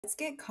Let's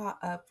get caught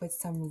up with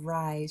some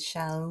RIIZE,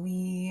 shall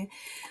we?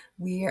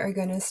 We are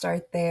gonna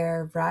start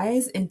there.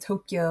 RIIZE in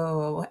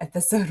Tokyo,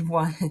 episode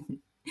 1.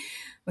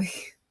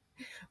 Like,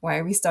 why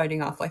are we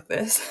starting off like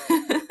this?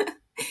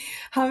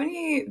 How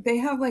many? They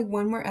have like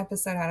one more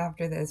episode out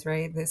after this,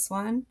 right? This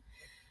one.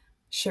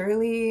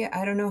 Surely,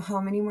 I don't know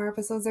how many more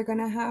episodes they're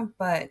gonna have,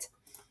 but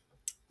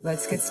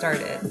let's get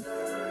started.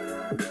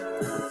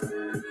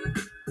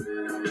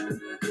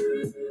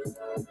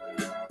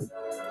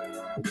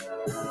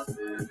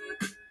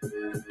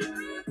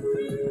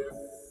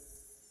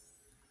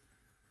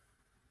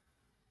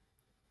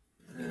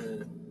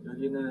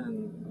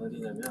 여기는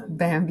어디냐면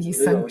Bambi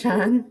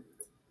Sun-chan.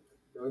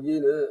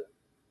 여기는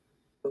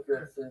도쿄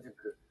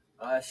신주쿠.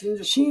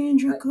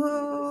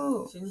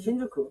 Shinjuku.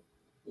 신주쿠.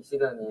 이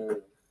시간이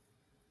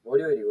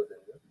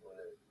월요일이거든요.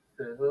 오늘.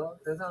 그래서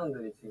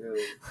회사원들이 지금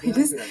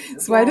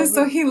Why does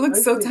he look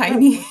so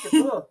tiny?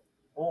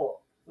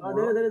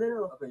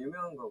 내려. 아까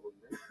유명한 거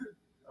본데.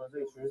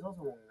 저기 줄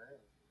서서 먹네.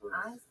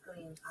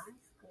 아이스크림.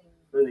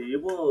 근데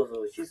일본어서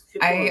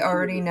I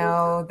already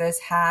know this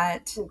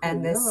hat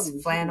and this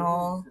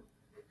flannel.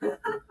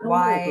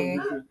 Why,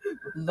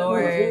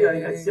 Lord?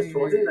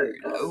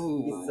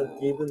 Ooh.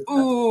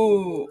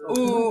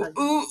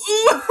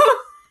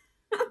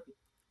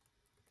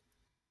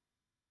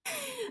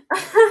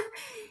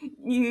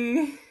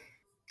 You.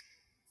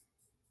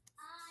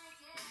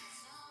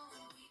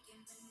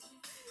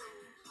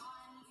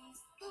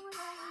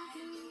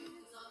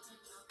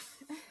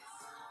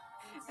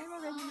 I'm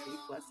already really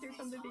flustered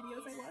from the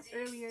videos I watched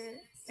earlier.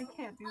 I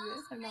can't do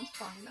this. I'm not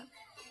strong enough.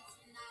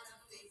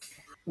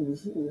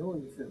 미신이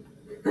형은 있어요.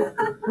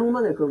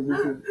 형만의 그런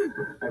미신.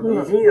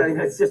 미신이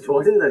아니라 진짜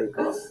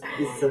좋아진다니까.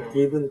 있어.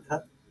 기분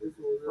탓?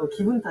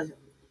 기분 탓이야.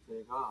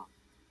 제가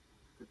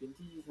그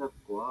빈티지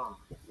샵과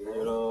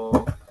여러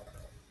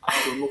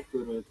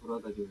골목들을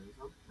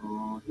돌아다니면서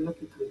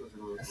힐러키타자와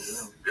들어갔고요.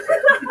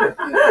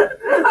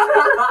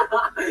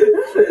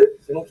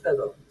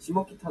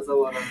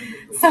 시모키타자와라는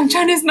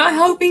Sun-chan is not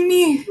helping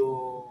me.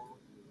 또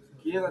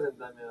기회가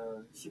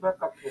된다면 시바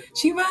카페도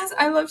Shiba's,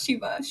 I love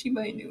Shiba.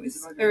 Shiba Inu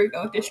is, there we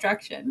go,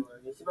 distraction.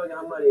 시바기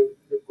한 마리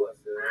데리고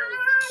왔어요.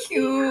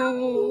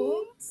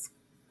 Cute.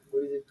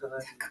 우리 집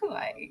강아지.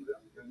 Kawaii.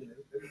 여기는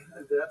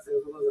대학생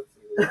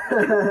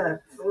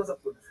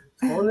소모사프.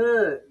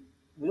 저는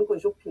무조건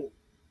쇼핑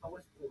하고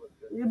싶은 것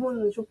같아요.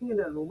 일본 쇼핑에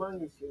대한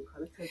로망이 지금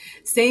가득 차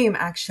있어요. Same,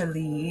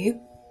 actually.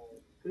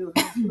 그리고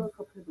시바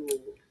카페도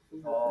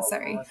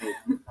Sorry.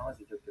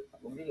 강아지 귀엽겠다.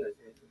 몽빈이가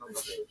제일 중간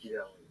카페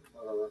기대하고 있는.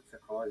 나 진짜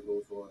강아지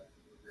너무 좋아해.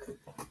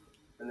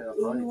 근데 나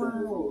강아지 너무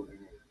무서워.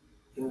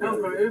 형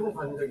그럼 일본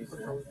간 적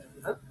있어요?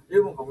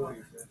 일본 가본 적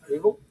있어요?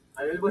 일본?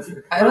 일본이.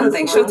 I don't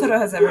think Shotaro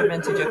has ever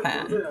been to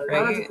Japan,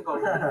 right?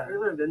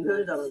 일본에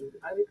맨날 자랐는데.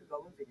 아이리크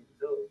가본 적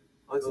있죠?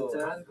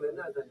 진짜? 아이리크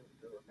맨날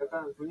다녔죠.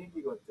 약간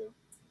분위기가 어때요?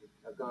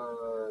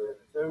 약간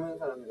젊은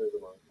사람들도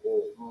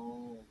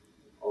많고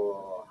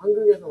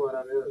한국에서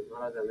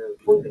말하자면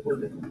폰데.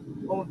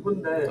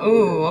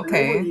 Ooh,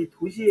 okay. 일본이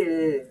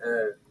도시에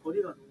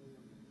거리가 너무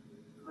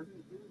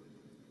가슴이 뛰는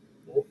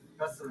거예요.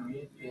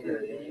 가슴이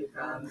뛰는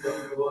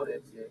감정을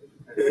원했지.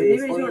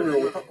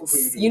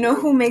 You know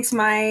who makes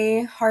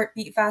my heart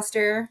beat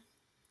faster?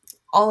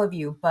 All of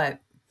you, but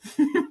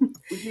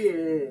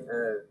도시에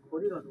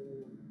거리가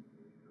너무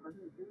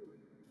가슴이 뛰는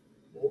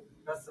거예요.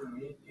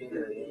 가슴이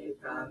뛰는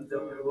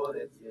감정을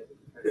원했지.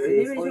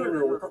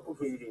 애니메이션은 오타쿠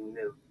기질이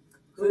있네요.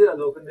 소리야,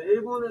 너 근데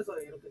일본에서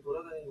이렇게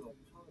돌아다니는 건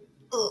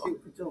처음이지?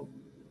 그쵸.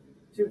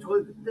 지금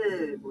저희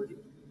그때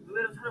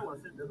누메로 촬영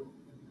왔을 때도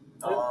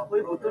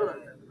거의 못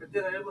돌아다녔어요.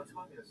 그때가 일본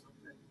처음이었어.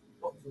 네.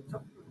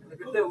 진짜? 근데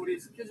그때 우리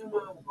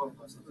스케줄만 하고 바로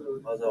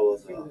갔었어요. 맞아.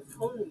 지금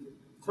처음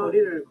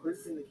거리를 걸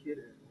수 있는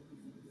기회를.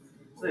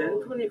 그래서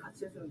앤토니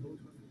같이 했으면 너무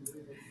좋았을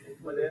텐데.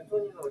 근데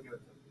앤토니는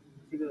어디였죠?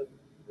 지금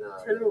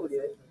첼로 우리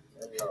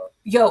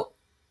yo,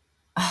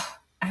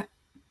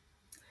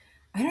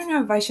 I don't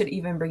know if I should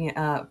even bring it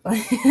up.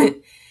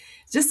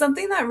 Just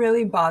something that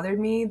really bothered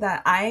me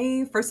that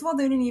I, first of all,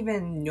 didn't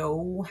even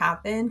know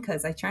happened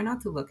because I try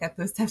not to look at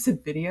those types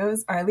of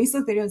videos, or at least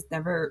those videos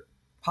never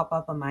pop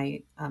up on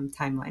my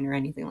timeline or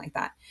anything like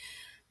that.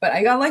 But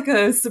I got like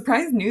a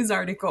surprise news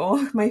article.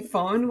 My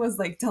phone was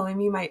like telling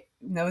me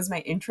knows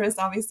my interest,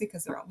 obviously,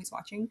 because they're always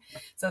watching.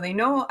 So they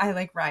know I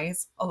like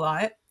RIIZE a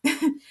lot.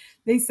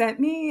 They sent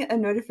me a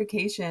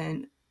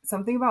notification,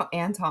 something about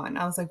Anton.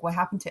 I was like, what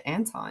happened to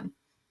Anton?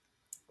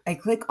 I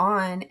click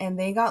on and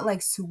they got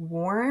like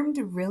swarmed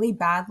really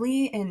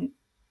badly in,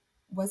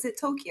 was it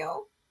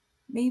Tokyo?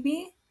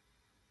 Maybe?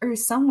 Or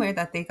somewhere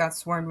that they got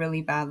swarmed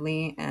really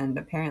badly, and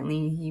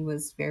apparently he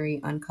was very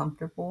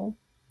uncomfortable,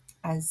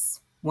 as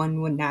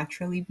one would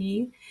naturally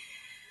be.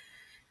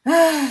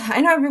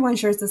 I know everyone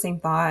shares the same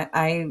thought.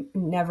 I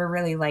never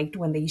really liked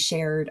when they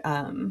shared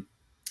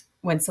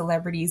when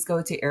celebrities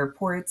go to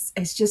airports.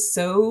 It's just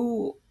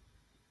so,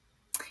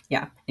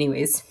 yeah,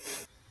 anyways.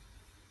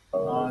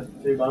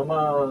 지금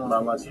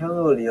마마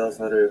채널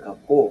리허설을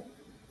갔고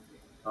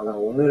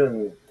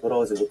오늘은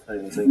돌아오지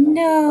못할 예정이고.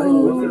 No. 아니,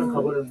 오늘은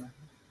가버렸네.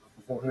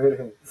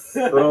 오늘은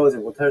돌아오지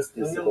못할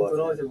수도 있을 것 같아.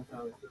 돌아오지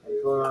못하고.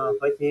 엔토나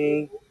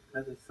파이팅.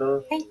 할 수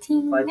있어.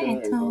 파이팅, 파이팅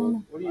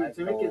엔토나. 우리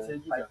재밌게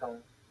즐기자.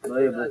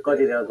 너의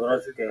목까지 내가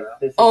놀아줄게.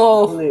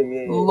 Oh,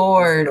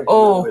 Lord.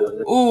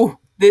 Oh,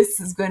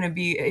 this is going to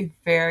be a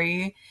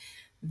very,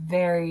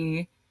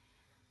 very,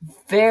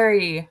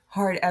 very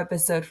hard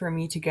episode for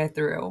me to get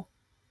through.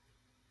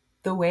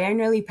 The way I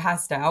nearly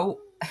passed out,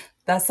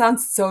 that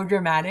sounds so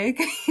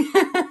dramatic.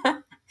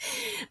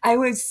 I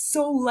was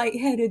so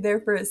lightheaded there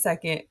for a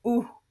second.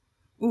 Ooh,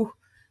 ooh.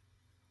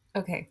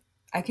 Okay,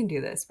 I can do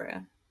this,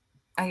 Bria.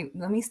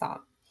 Let me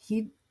stop.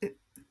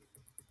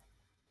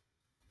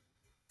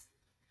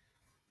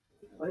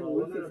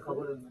 오늘은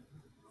가버렸네.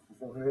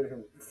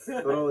 오늘은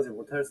돌아오지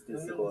못할 수도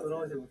있을 것 같아.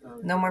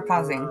 No more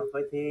pausing.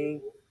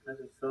 파이팅. 할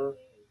수 있어.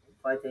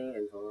 파이팅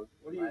엔톤.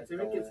 우리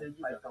재밌게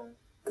즐기자.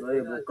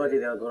 너의 목까지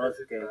내가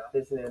놀아줄게.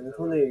 대신에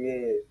엔톤을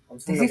위해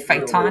Did he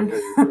fight on?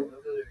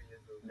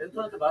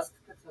 엔톤한테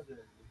마스크팩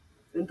사줘야지.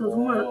 엔톤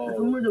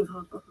선물 좀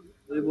사갈까?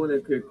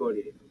 일본의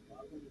길거리.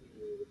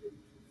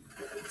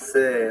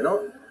 せー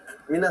の。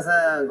皆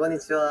さんこんに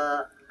ち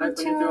は。こんに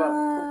ち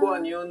は。ここ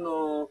は日本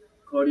の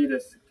거리で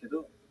すけ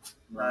ど。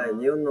はい、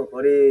日本の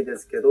거리で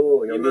すけ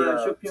ど、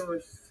여기가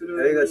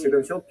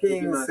지금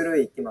쇼핑을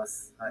行きま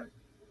す。はい。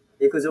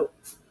行くぞ。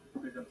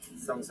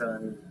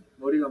samsan.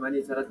 머리가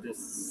많이 자랐대.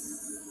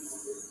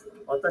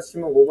 私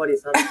も모발이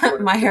자랐어.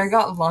 My hair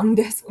got long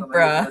this,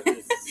 bruh.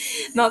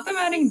 Not them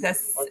adding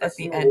this at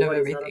the end of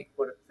everything.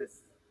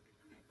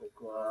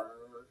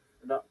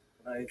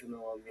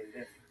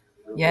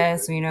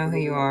 Yes, we know who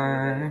you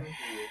are.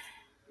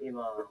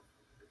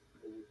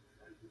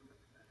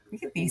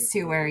 Look at these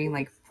two wearing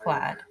like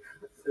plaid.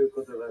 する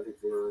ことがで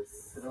きま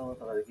す。するこ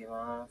とができ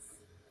ま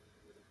す。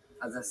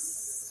あざっ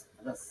す。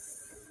あざっ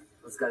す。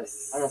お疲れっ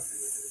す。あざっ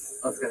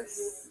す。お疲れっ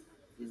す。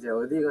이제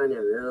어디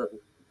가냐면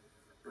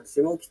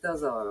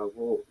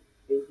시모키타자와라고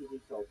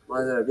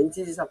맞아요.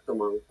 빈티지 샵도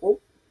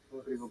많고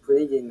그리고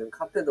분위기 있는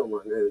카페도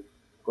많은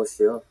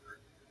곳이요.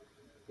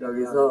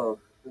 여기서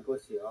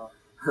그곳이요.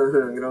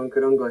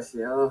 그런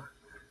것이요.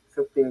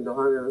 쇼핑도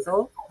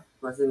하면서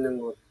맛있는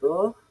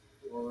것도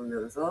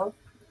먹으면서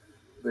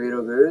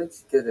브이로그를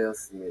찍게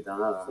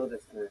되었습니다.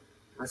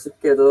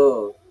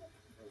 아쉽게도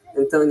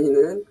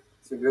앤토니는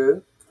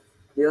지금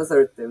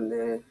리허설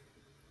때문에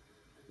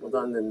못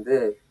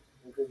왔는데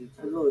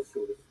첼로를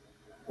치고 있어요.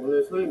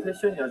 오늘 소희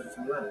패션이 아주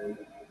장난 아니에요.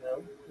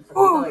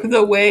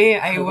 The way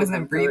I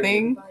wasn't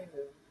breathing.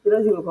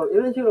 이런 식으로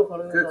걸으면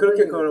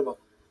그렇게 걸어봐.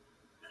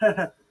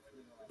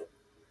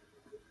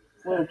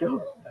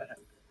 웃겨.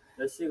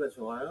 날씨가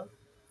좋아요?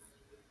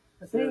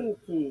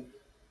 생기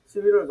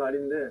 11월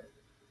말인데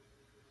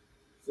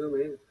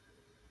줌인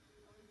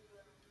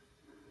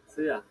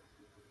수야.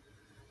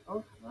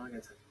 어? 아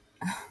괜찮아.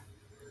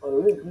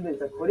 여기 근데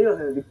진짜 거리가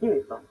그냥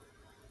느낌이 있다.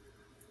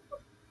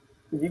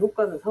 미국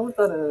가는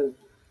 3월달은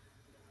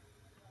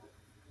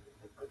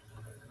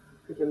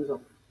그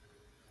감성.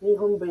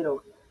 일본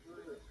브이로그.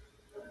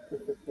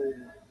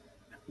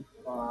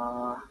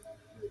 와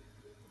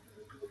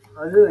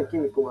아주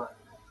느낌 있구만.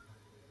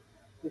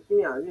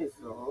 느낌이 아주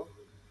있어.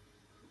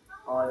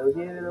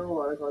 여기에는 너무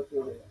많을 것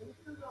같은데.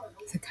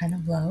 Is it kind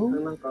of low?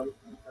 장난감.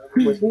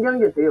 뭐 신기한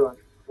게 되게 많아.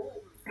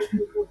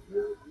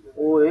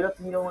 오, 얘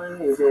같은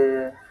경우에는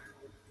이제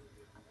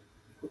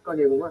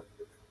옷가게구만.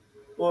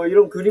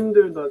 이런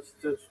그림들도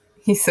진짜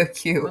He's so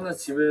cute. 하나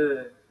집에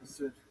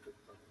있으면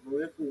좋겠다.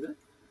 너무 예쁜데?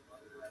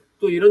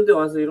 또 이런 데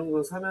와서 이런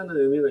거 사면은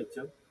의미가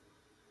있죠?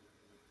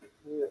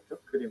 의미가 있죠?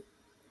 그림.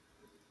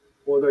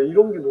 나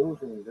이런 게 너무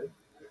좋은데?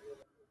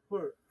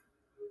 헐.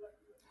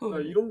 나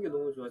이런 게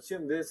너무 좋아.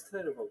 지금 내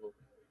스타일을 봐봐.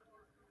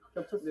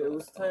 겹쳤어. 내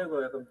옷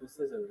스타일과 약간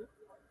비슷하잖아.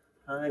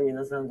 하이,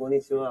 미나상,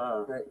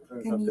 고니치와. 네,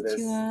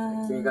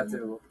 고니치와.君が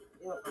들고.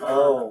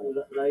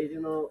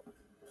 라이즈의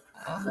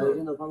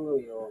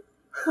방금이요.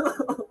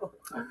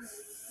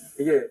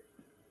 이게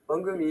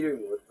방금 이름이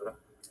뭐였더라?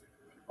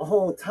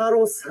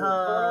 타로상.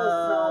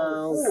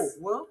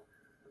 뭐야?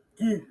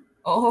 길.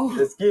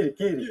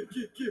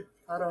 길.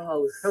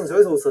 타로하우스. 형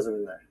저기서 옷 사줘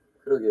맨날.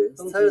 그러게.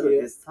 스타일도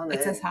비슷하네.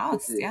 It's his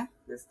house, 그치? yeah.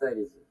 내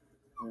스타일이지.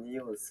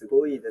 니온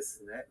스고이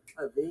데스네.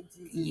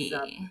 빈티지.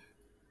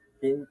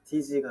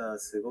 빈티지가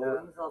스고.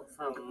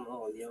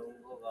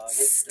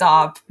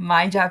 Stop.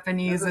 My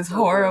Japanese is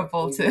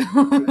horrible too.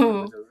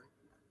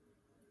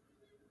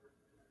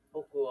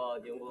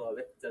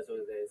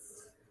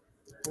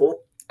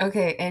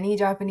 Okay, any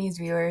Japanese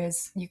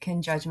viewers, you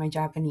can judge my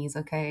Japanese,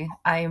 okay?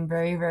 I am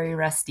very, very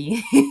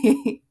rusty.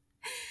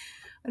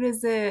 What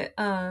is it?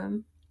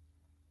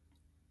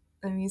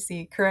 Let me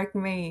see. Correct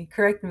me,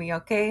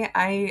 okay?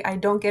 I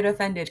don't get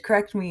offended.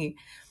 Correct me.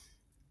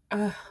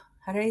 How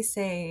do I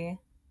say?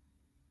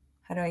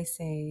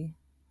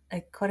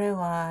 Like, これ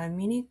は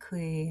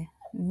醜い。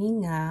み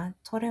んな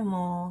とて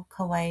も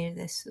可愛い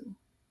です。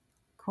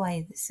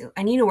I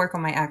need to work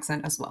on my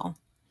accent as well.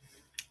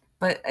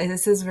 But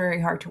this is very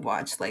hard to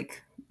watch.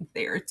 Like,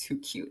 they are too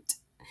cute.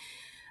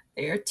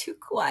 They are too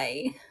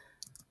kawaii.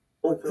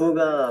 僕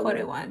がこ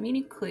れは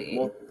醜い。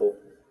もっと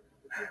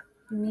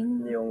日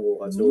本語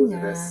が上手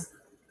です。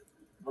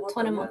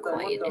とても可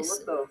愛いで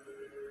す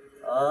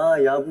아,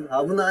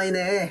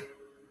 아브나이네.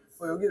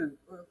 여기는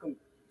약간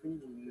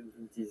분위기 있는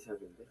빈티지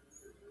샵인데.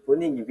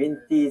 분위기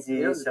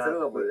빈티지 샵.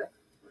 들어가 볼래?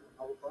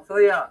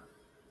 소희야.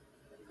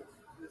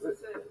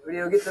 우리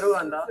여기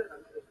들어간다.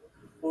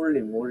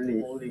 홀리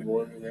몰리네.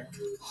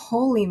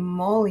 Holy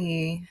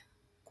moly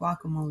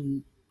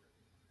guacamole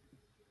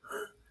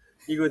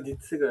이거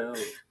니트가요.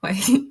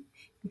 Wait.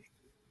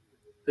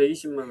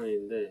 120만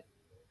원인데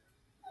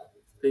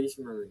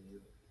 120만 원이에요.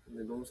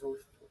 근데 너무 사고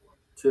싶어.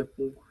 저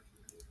예쁜 거.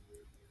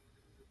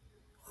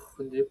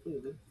 근데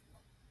예쁜데?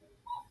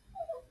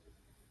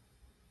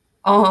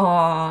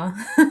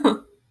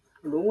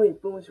 너무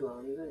이쁜 옷이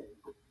많은데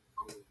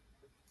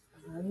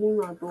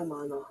너무나도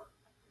많아.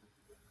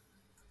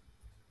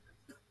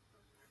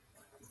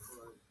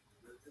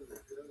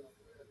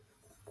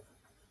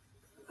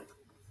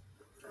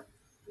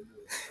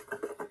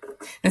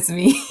 That's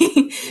me.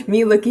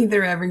 Me looking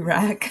through every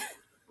rack.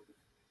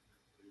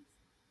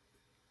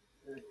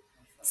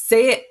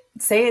 Say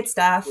it,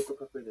 staff.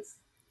 스타일이 이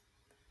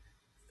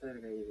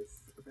で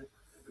す.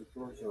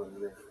 이쁜 옷이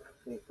많네.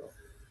 그러니까.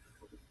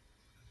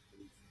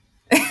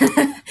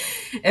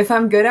 If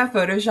I'm good at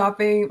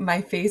photoshopping,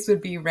 my face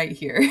would be right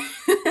here.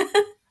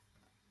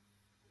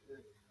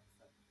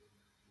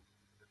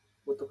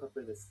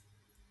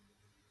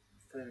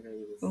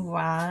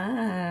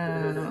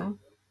 Wow.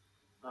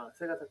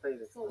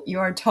 You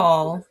are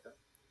tall.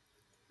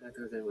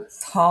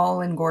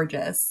 Tall and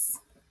gorgeous.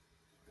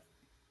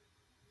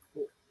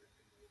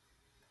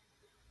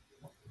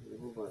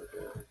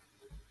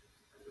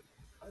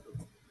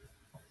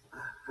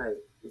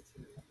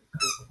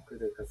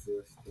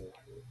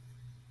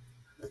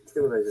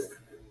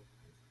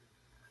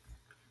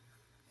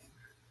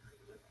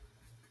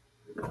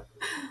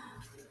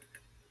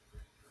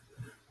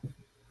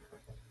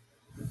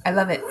 I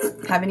love it.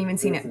 Haven't even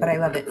seen it, but I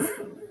love it.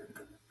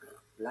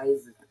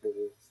 RIIZE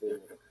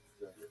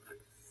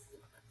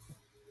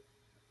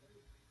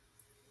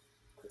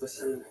今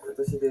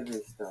年デビュ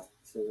ーした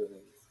チームなんで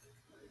す。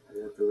あ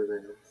りがとうござ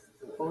います。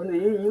근데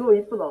이거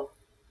이쁘다.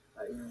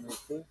 아, 이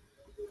느낌?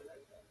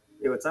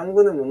 이거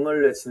짱구는 못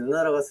말려 집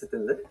날아갔을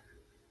텐데?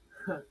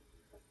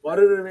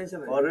 와르르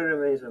맨션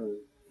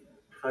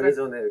가기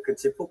전에 그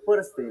집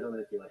폭발했을 때 이런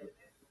느낌 아니야?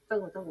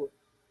 짱구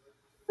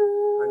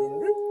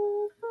아닌데?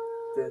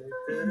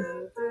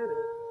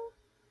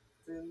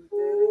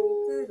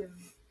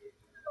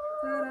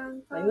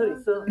 이 노래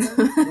있어.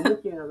 무슨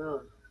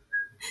느낌이냐면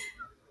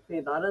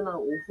되게 나른한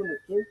오후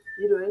느낌?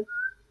 일요일?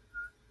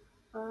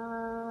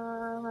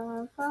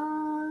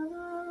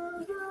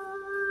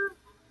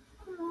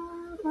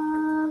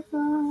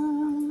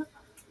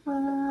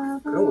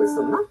 그런 거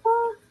있었나?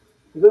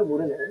 이걸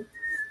모르네.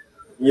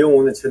 이 형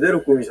오늘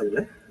제대로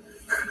꾸미셨네?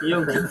 이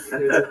형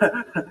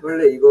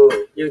원래 이거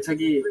이 형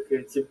자기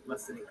그 집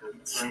왔으니까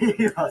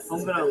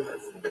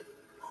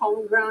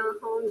홈그라운드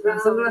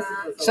선글라스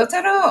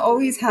Shotaro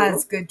always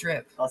has good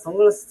drip. 아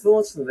선글라스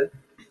투머치인데?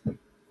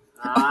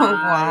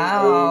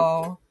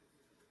 Wow.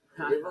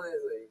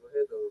 일본에서 이거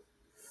해도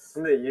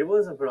근데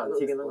일본에서 별로 안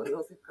튀긴 한데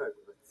어색할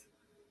것 같아.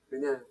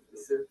 그냥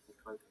있을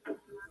것 같아.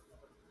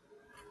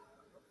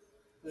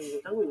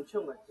 이거 짱구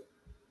유치원 갈 때.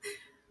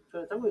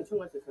 저 짱구 유치원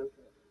갈 때 저렇게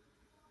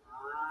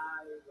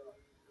이거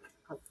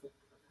갔어.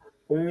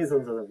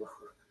 공미선 자전거.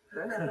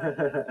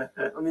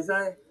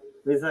 미사일.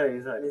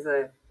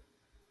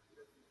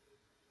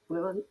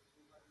 보내가니?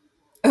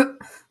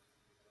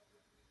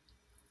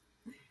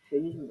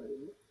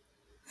 120만이네.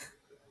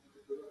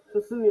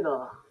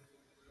 좋습니다.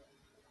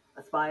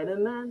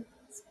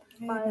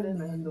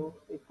 스파이더맨도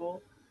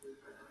있고.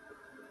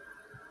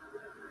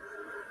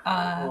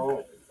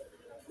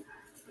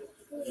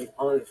 이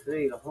바닥에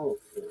쓰레기가 하나도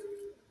없어.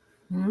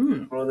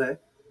 그러네.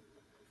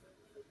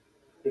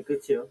 이게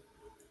끝이요?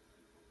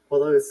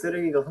 바닥에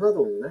쓰레기가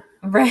하나도 없네?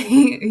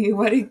 Right.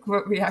 What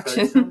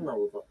reaction? 잘 치웠나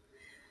보다.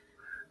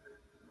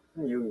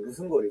 여기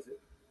무슨 거리지?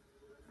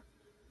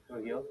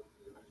 여기요?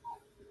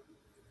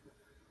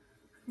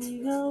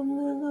 네가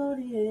없는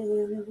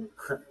거리에는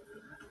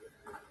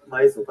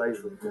다이소. 와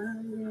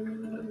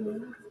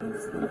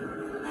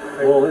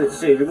근데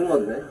진짜 일본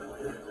같네.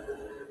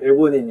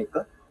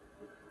 일본이니까?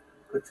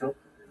 그쵸?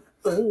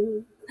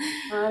 二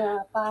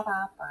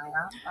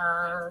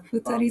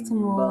人と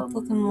も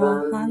とても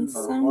ハン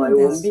サム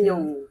원빈이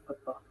형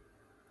같다.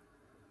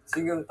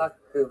 지금 딱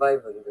그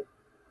바이브인데.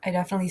 I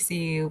definitely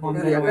see one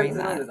man wearing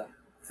that.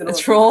 A 트롤.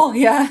 troll?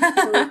 Yeah.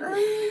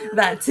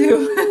 That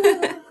too.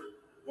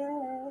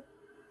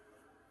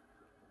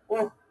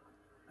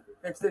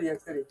 야키토리.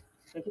 야키토리?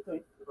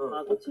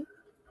 아, 꼬치?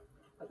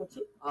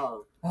 꼬치?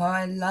 Oh,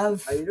 I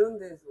love 이런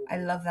데서. I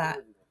love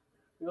that.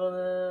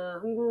 이거는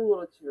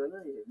한국어로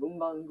치면은 이제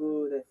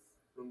문방구 데스.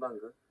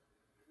 문방구?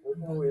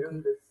 오,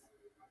 이런 데스.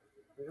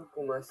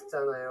 무조건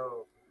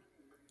맛있잖아요.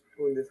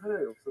 근데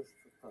사람이 없어서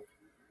좋다.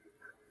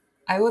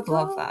 I would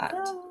love that.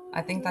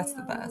 I think that's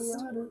the best.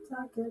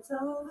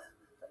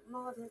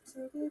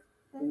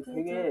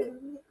 되게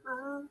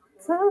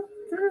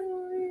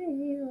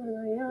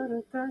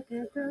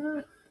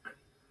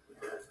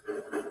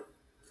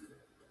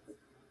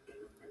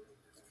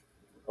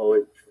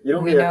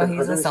이런 We 게 know 약간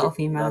he's a 자존심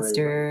selfie 나는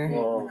master.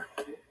 거.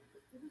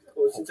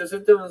 진짜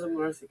쓸데없는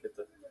선물 할 수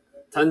있겠다.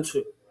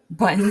 단추.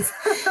 Buttons.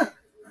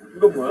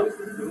 이거 뭐야?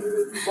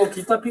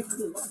 기타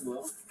피크인가?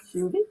 뭐야?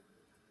 지우개?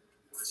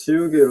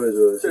 지우개로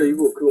해줘야지. 야,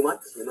 이거 그거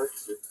맞지?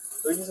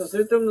 여기서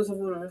쓸데없는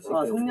선물을 할 수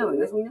있겠다.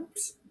 성냥인데? 성냥?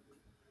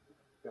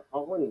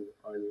 학원이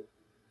아니.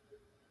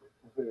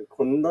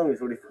 건담이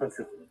조립하는.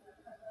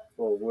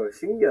 뭐야?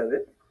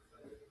 신기하네?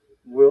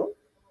 뭐야?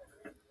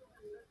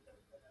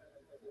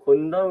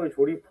 건담을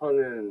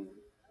조립하는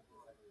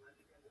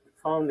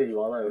사람들이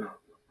많아요.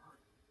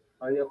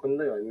 아니야,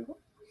 건담이 아닌가?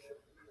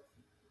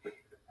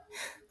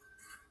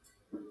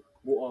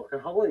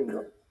 그냥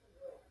학원인가?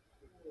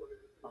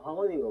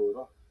 학원인가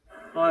보다.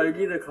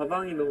 애기들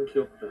가방이 너무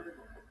귀엽다.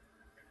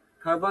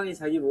 가방이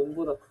자기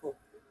몸보다 커.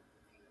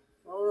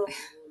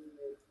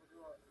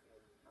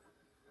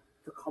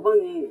 저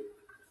가방이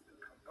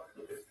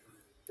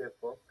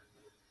예뻐.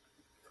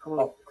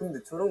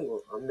 근데 저런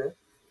거 안 내?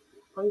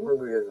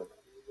 한국에서.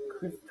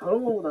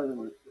 저런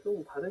거보다는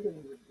좀 다르게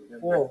생겼는데.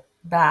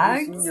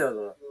 Bags?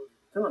 신기하다.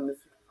 저는 안 냈어.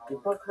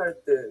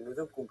 입학할 때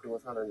무조건 그거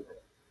사는데.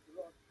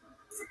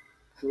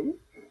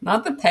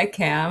 Not the pet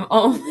cam.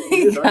 Oh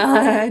my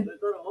god.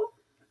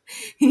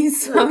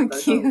 He's so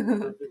cute.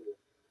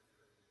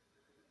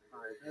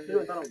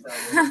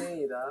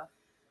 멋쟁이다.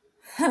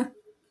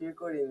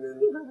 길거리 있는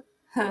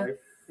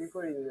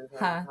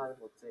사람 다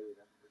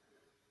멋쟁이다.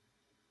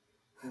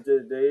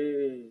 이제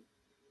내일이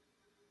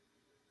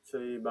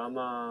저희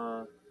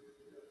마마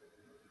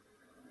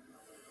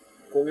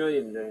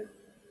공연인데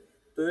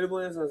또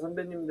일본에서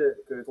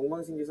선배님들 그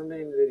동방신기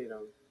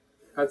선배님들이랑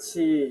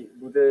같이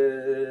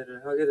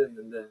무대를 하게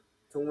됐는데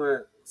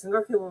정말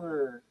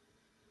생각해보면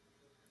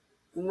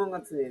꿈만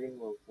같은 일인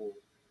것 같고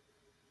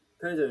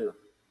편의점이다.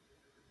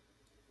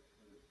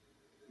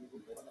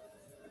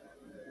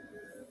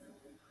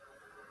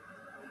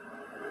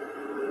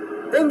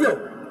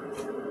 땡겨.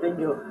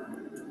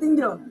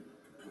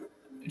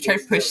 Try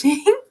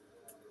pushing.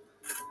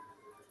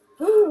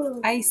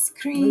 Ice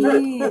cream.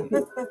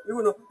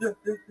 이거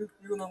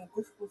나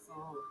먹고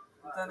싶었어.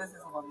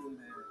 인터넷에서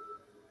봤는데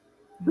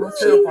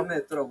뭐지? 밤에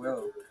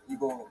했더라고요.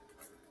 이거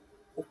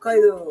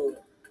홋카이도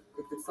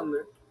그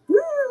특산물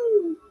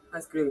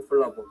아이스크림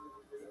콜라보.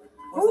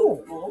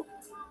 뭐?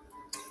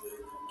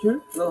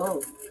 귤?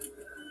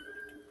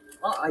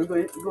 이거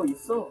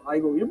있어.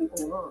 이거 일본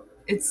거구나.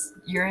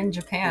 You're in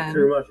Japan.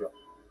 귤 맛이야.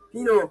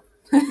 피노.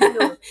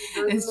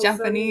 It's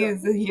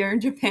Japanese. You're in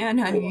Japan,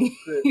 honey.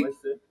 그래,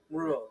 맛있어요?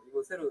 몰라.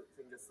 이거 새로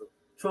생겼어.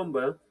 처음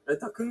봐요?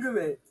 다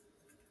궁금해.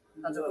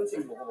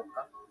 조금씩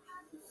먹어볼까?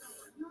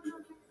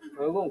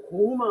 이건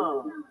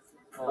고구마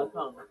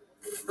사탕.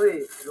 저희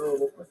이거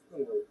먹고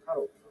싶은 거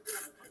사러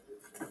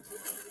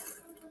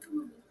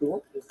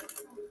그거?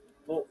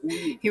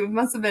 우유. He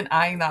must have been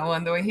eyeing that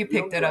one the way he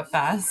picked it up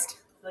fast.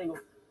 이거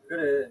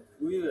그래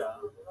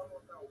우유야.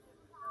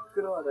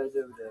 그러와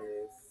다이저브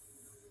데스.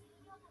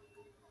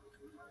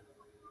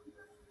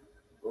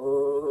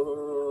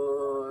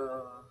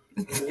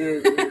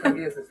 이게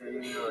가게에서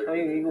제일 유명한.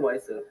 이거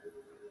맛있어요.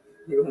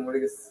 이건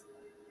모르겠어.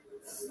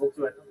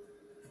 먹지 말까?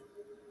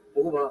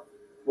 먹어봐.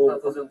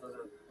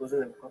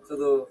 도전해볼까?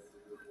 저도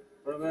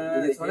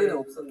그러면 이게 전에는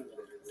없었는데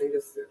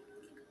생겼어요.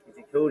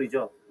 이제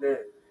겨울이죠?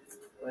 네.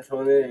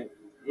 저는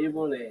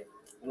일본의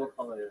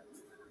붕어빵을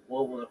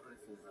먹어보도록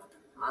하겠습니다.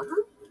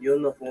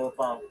 이온나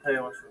붕어빵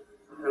사용하시고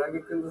가라기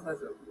끈도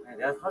사죠. 네,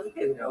 내가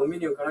사줄게 그냥.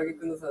 어민이 형 가라기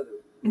끈도 사줘.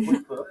 먹고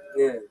싶어요?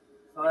 네.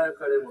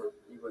 사와야카 레몬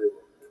이거.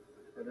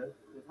 그래?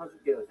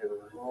 사줄게요 제가.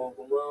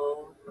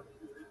 고마워.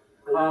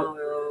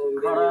 고마워요.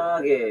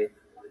 가라게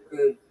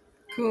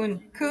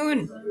Kun.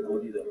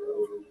 어디다?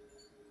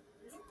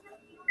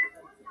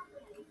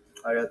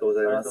 아리가또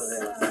고자이마스.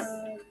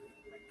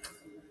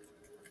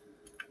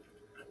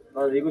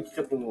 나 이거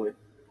진짜 궁금해.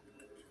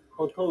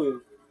 버터우유.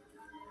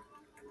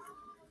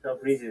 자,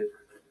 브리즈.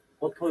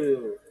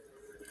 버터우유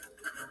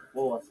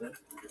먹어봤어요?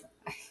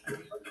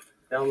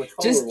 내가 한번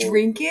처음으로 Just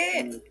drink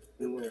it?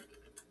 궁금해.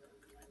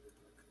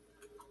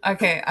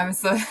 Okay, I'm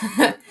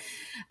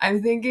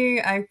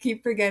thinking, I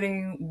keep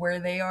forgetting where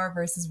they are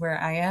versus where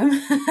I am.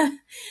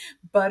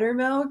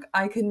 Buttermilk,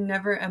 I could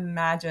never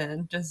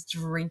imagine just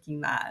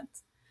drinking that.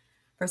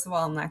 First of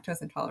all, I'm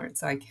lactose intolerant,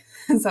 so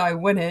I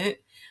wouldn't.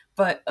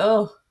 But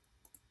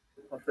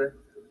어때?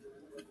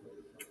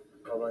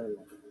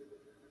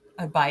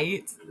 a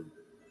bite?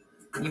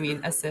 You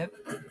mean a sip?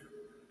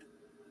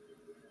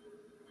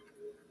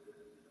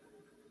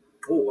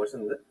 오,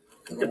 맛있는데?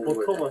 진짜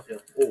버터 맛이야.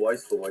 오,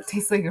 맛있어.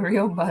 Tastes like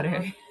real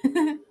butter.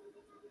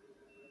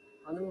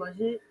 아는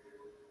맛이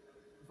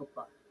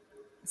무섭다.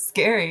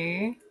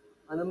 Scary.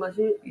 아는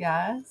맛이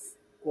Yes.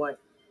 고와이.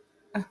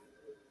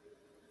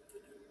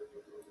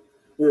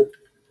 오,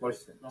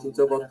 맛있어.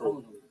 진짜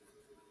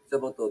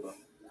버터다.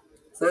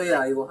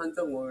 서희야, 이거 한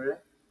점 먹을래?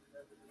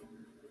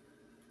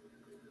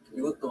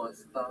 이것도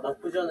맛있다.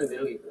 나쁘지 않은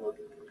매력이 있구만.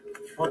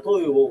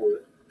 버터우유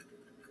먹어볼래?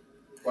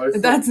 맛있어.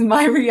 That's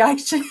my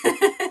reaction.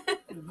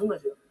 무슨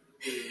맛이야?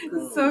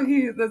 So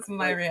that's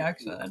my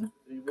reaction.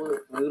 일본에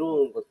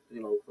부드러운 것들이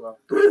많구나.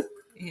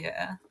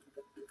 Yeah.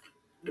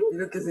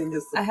 이렇게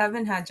생겼어. I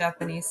haven't had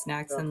Japanese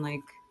snacks in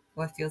like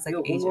what feels like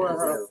이거 ages. 궁금한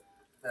사람.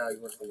 야,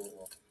 이것도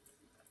먹어.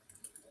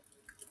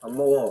 안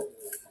먹어.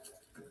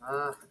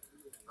 아,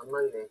 안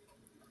맞네.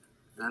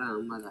 나랑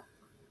안 맞아.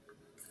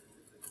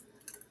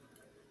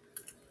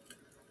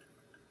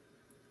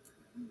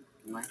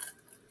 정말?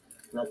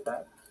 Not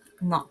bad.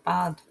 Not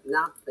bad.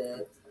 Not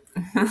bad.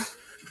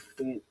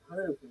 여기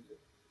하늘을 보는데.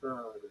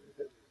 하나, 둘,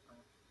 셋.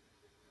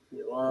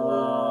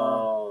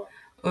 와.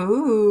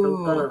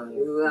 Ooh. 잠깐.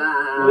 우와.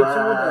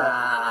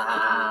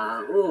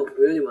 오,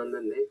 우연히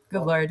만났네.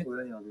 Good lord.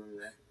 우연히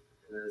만났네.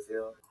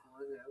 안녕하세요.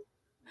 안녕하세요.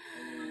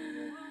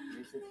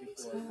 열심히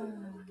찍고 왔어요.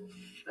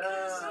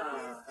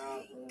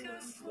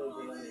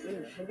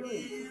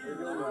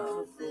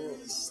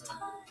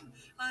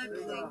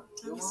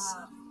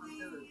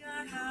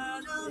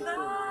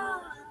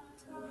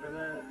 그러면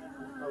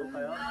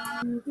가볼까요?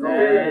 네.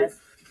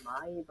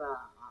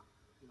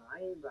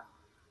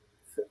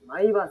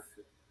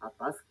 마이바스. 아,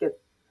 바스켓.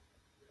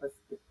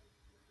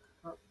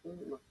 아,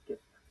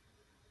 맞겠다.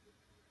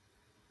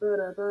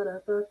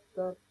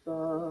 빠라바라바따따.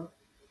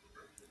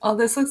 Oh,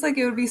 this looks like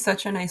it would be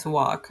such a nice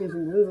walk. 이게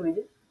지금 무슨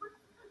소리지?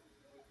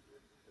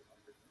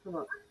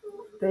 잠깐만.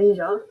電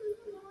車?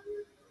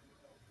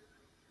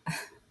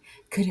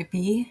 Could it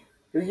be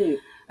여기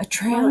a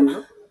tram?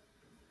 있나?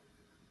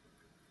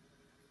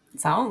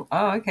 Sound?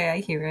 Oh, okay, I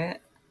hear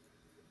it.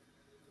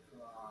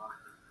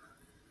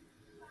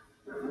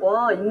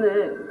 와, 있네.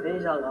電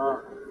車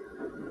가.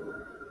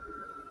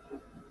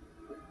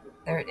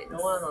 There it is.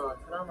 영화나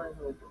드라마에서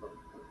보다.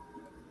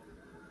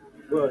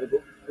 뭐야 이거?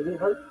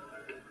 대등산?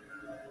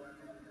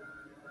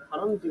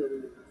 다람쥐가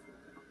있는데.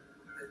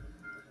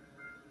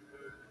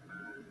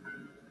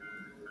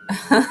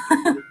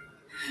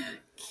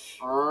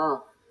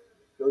 아,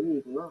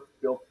 여기구나.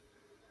 역.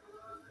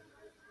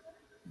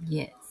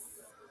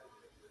 Yes.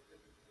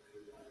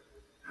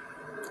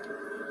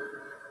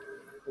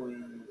 거의.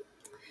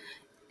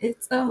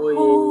 It's a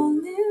whole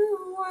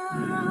new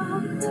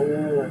world. 오.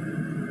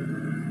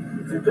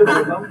 진짜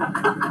대박?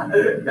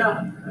 야,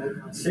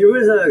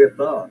 집을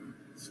사야겠다.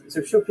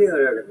 집 쇼핑을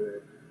해야겠네.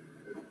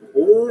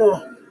 오,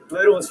 나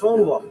이런 거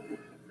처음 봐.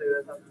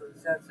 제가 샀던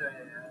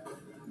지하철이에요.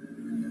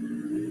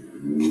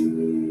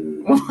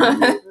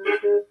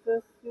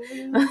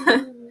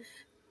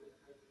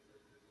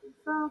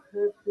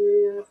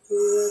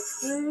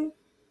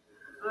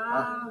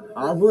 아,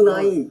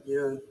 아부나이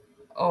이런.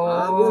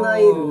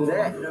 아부나이인데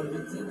이런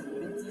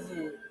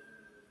빈티지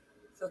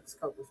셔츠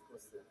갖고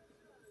싶었어요.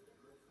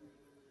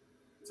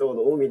 저거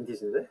너무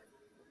빈티지인데?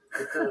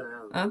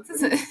 있잖아요. That's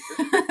the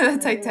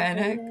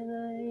Titanic.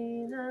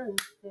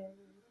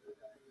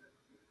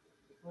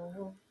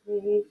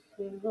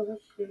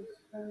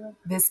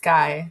 This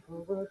guy.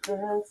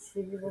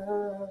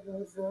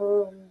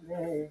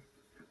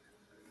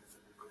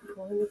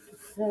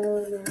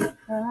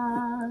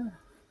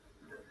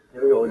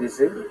 여기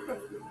어디지?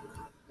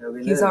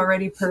 여기는 He's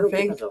already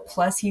perfect. 시모키타자와.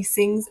 Plus, he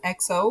sings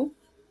XO.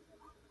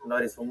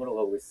 날이 저물어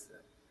가고 있어요.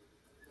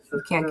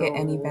 You can't get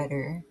any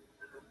better.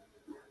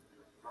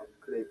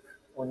 그래.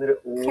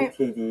 오늘의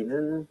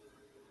OOTD는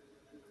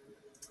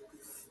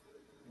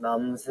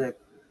남색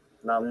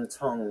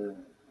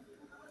남청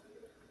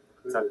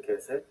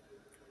자켓에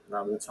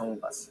남청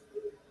바지.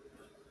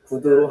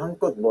 구두로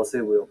한껏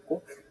멋을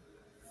보였고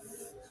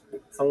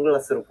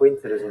선글라스로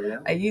포인트를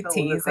줬네요. Are you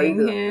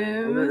teasing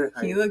him?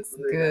 He looks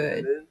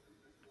good.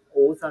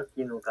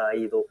 오사키노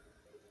가이도.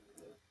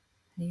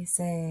 He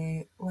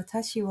say,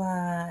 私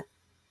は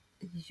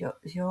ジ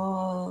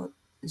ョ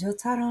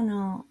タロ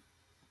の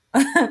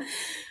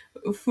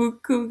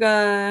服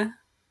が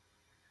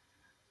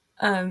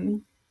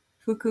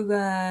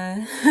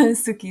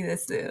好きで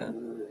す。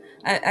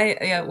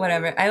Yeah,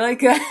 whatever. I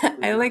like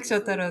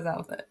Shotaro's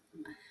outfit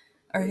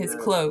or his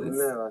clothes.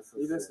 맨날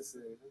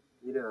왔었어요.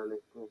 일은 안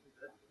했고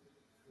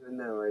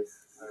맨날 와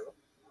있었어요.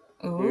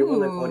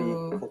 일본의 거리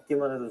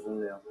걷기만 해도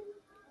좋네요.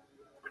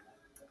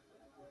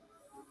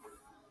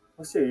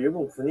 확실히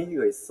일본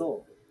분위기가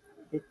있어.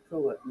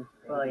 히토가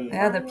이빠이.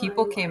 Yeah, the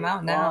people came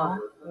out now.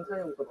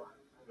 홍찬이 형 거다.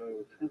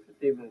 팬츠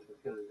때 입으면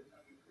좋겠는데.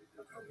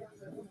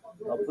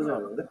 나쁘지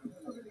않은데?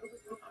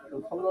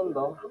 좀 탐난다.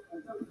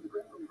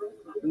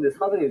 근데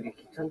사는 게 이렇게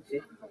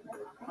귀찮지?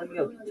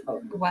 하기가 귀찮아.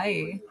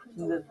 Why?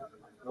 근데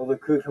너도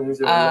그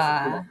경지에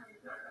올랐었구나.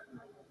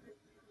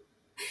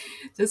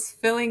 Just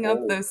filling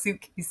up those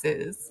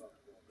suitcases.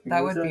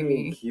 That would be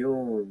me.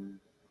 귀여운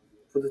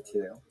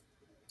후드티네요.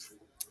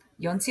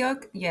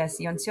 Yeonseok? Yes,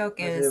 Yeonseok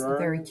is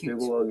very cute.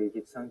 들고 가기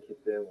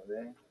귀찮기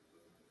때문에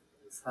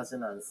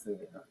사진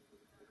않습니다.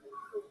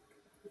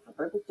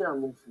 딸꾹질 안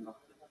먹습니다.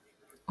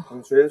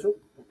 강추해줘?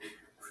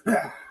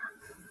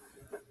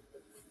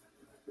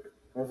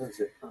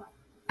 강수지.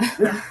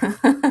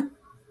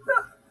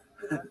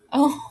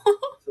 Oh,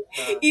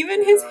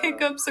 even his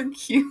hiccups are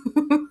cute.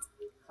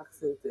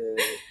 학생 때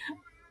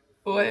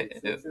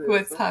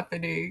What's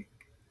happening?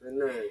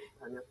 맨날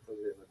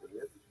다녔던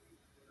데거든요.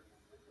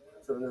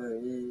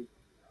 저는 이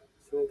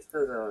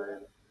시모키타자와의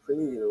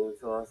분위기 너무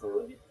좋아서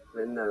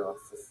맨날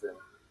왔었어요.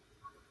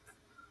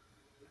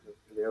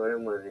 되게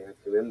오랜만에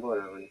이렇게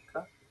멤버랑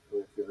하니까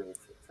너무 기분이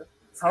좋죠.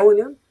 4,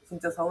 5년?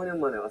 진짜 4, 5년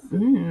만에 왔어요.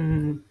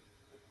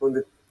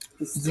 근데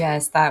비슷해.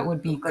 Yes, that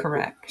would be 똑같아.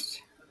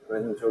 correct.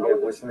 왼쪽에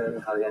보시는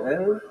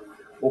가게는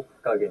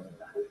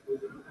옷가게입니다.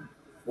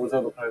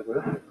 모자도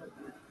팔고요.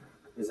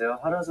 이제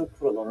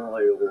하라주쿠로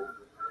넘어가려고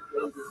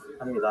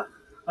합니다.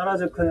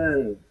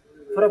 하라주쿠는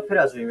프라펠이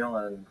아주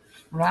유명한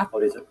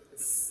거리죠.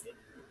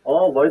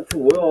 말투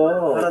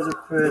뭐야.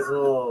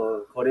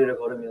 하라주쿠에서 거리를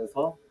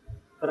걸으면서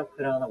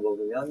프라펠 하나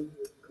먹으면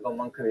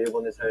그것만큼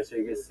일본을 잘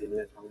즐길 수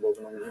있는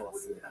방법은 없는 것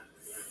같습니다.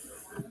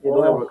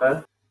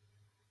 이동해볼까요?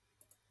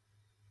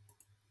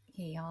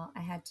 Okay, y'all,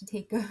 I had to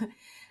take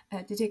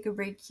a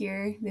break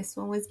here. This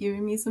one was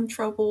giving me some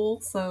trouble,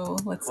 so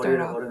let's start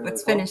off.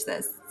 Let's finish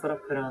this.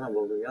 프라펠 하나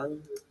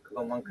먹으면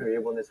그것만큼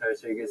일본을 잘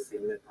즐길 수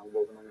있는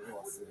방법은 없는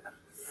것 같습니다.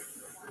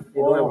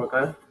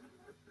 이동해볼까요?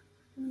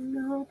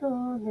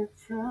 너도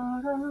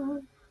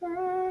내처럼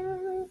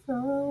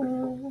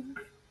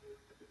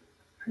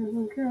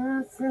큰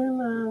가슴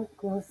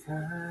안고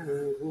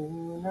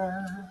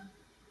사는구나.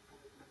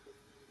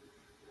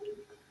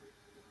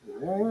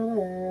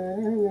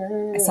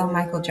 I saw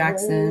Michael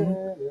Jackson.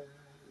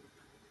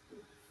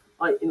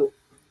 이놈.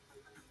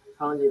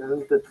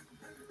 사원이라는 뜻.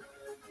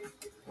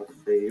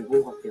 진짜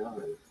일본 같긴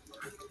하네.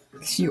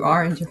 You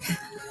are in Japan.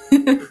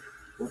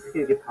 어떻게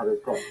이렇게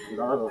다를까?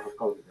 나라가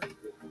가까운데.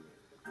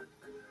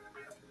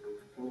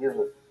 신기하네.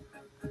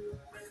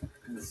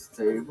 근데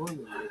진짜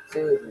일본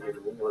학생들이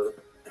너무 많아.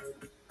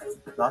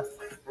 나?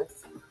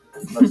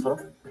 나처럼?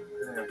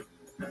 네.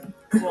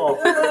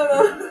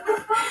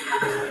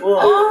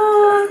 우와.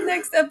 Oh,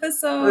 next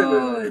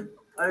episode.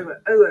 아이고.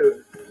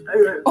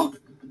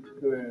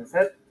 둘,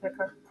 셋, 체크.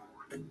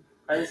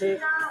 간식.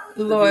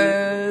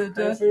 Lord.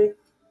 간식.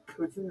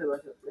 돌침대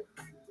맛이 어때?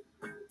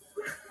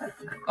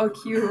 Oh,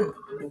 cute.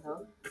 괜찮아?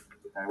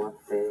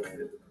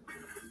 닮았대.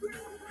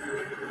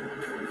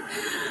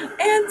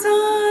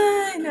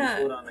 Anton!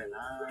 오라메나.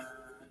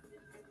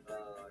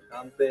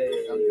 깜빼.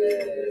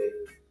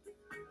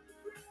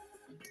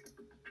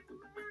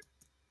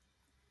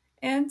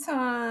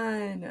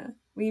 Anton,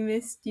 we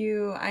missed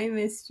you. I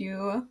missed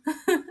you.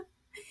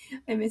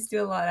 I missed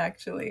you a lot,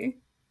 actually.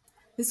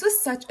 This was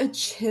such a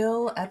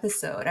chill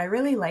episode. I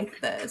really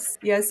liked this.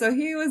 Yeah, so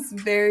he was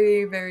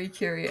very, very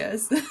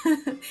curious,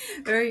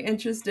 very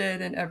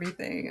interested in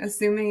everything.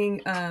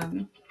 Assuming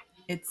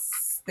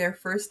it's their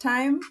first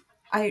time.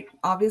 I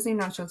obviously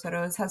know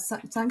Shotaro's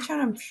Sanchan,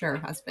 I'm sure,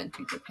 has been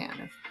to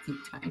Japan a few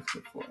times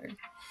before.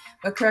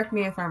 But correct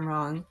me if I'm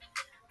wrong.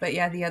 But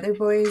yeah, the other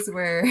boys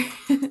were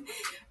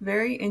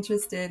very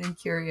interested and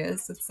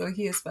curious. So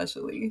he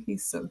especially.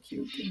 He's so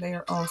cute. They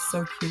are all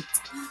so cute.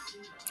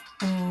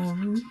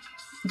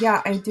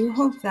 Yeah, I do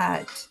hope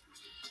that,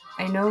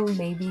 I know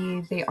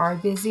maybe they are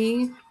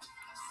busy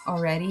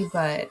already,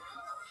 but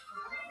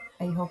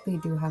I hope they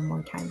do have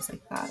more times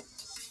like that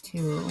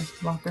to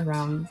walk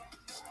around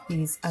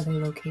these other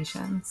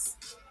locations.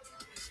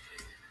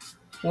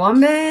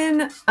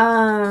 Woman,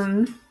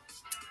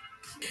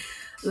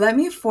 let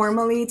me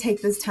formally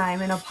take this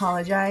time and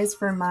apologize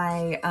for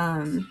my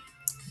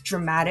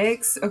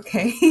dramatics,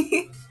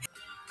 okay?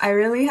 I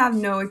really have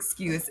no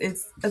excuse.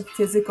 It's a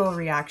physical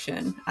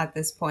reaction at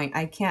this point.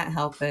 I can't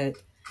help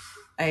it.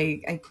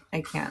 I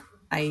can't.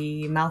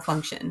 I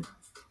malfunction.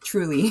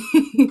 Truly.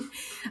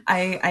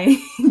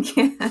 I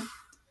can't.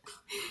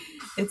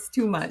 It's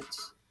too much.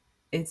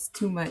 It's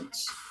too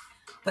much.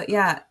 But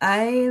yeah,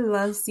 I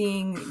love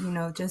seeing,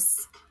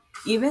 just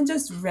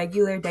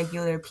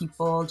regular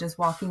people just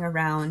walking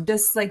around,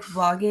 just like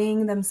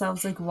vlogging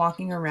themselves, like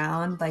walking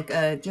around like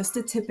just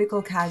a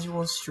typical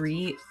casual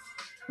street,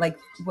 like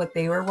what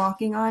they were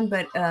walking on.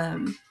 But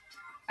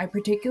I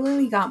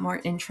particularly got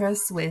more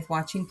interest with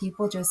watching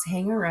people just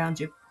hang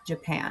around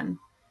Japan.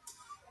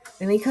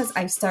 And because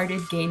I've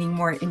started gaining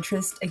more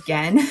interest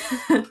again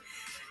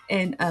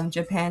in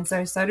Japan, so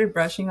I started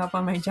brushing up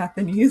on my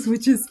Japanese,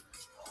 which is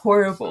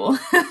horrible.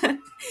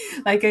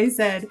 Like I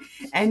said,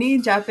 any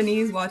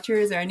Japanese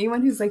watchers or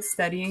anyone who's like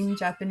studying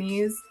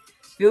Japanese,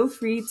 feel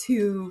free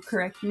to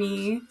correct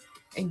me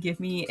and give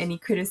me any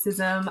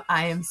criticism.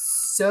 I am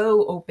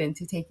so open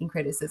to taking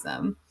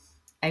criticism.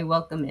 I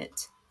welcome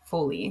it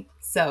fully.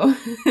 So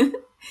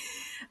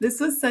this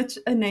was such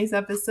a nice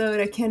episode.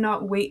 I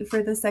cannot wait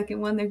for the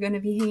second one. They're going to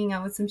be hanging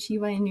out with some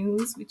Shiba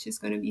Inus, which is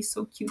going to be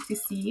so cute to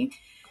see.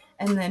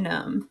 And then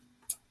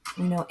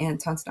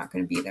Anton's not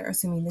going to be there,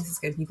 assuming this is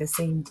going to be the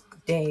same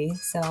day.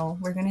 So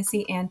we're going to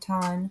see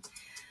Anton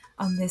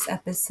on this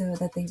episode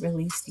that they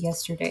released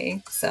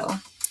yesterday. So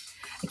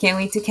I can't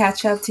wait to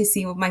catch up to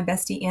see what my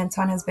bestie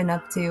Anton has been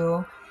up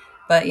to.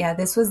 But yeah,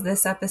 this was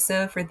this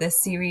episode for this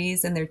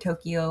series and their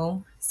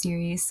Tokyo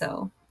series.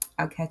 So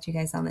I'll catch you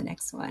guys on the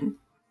next one.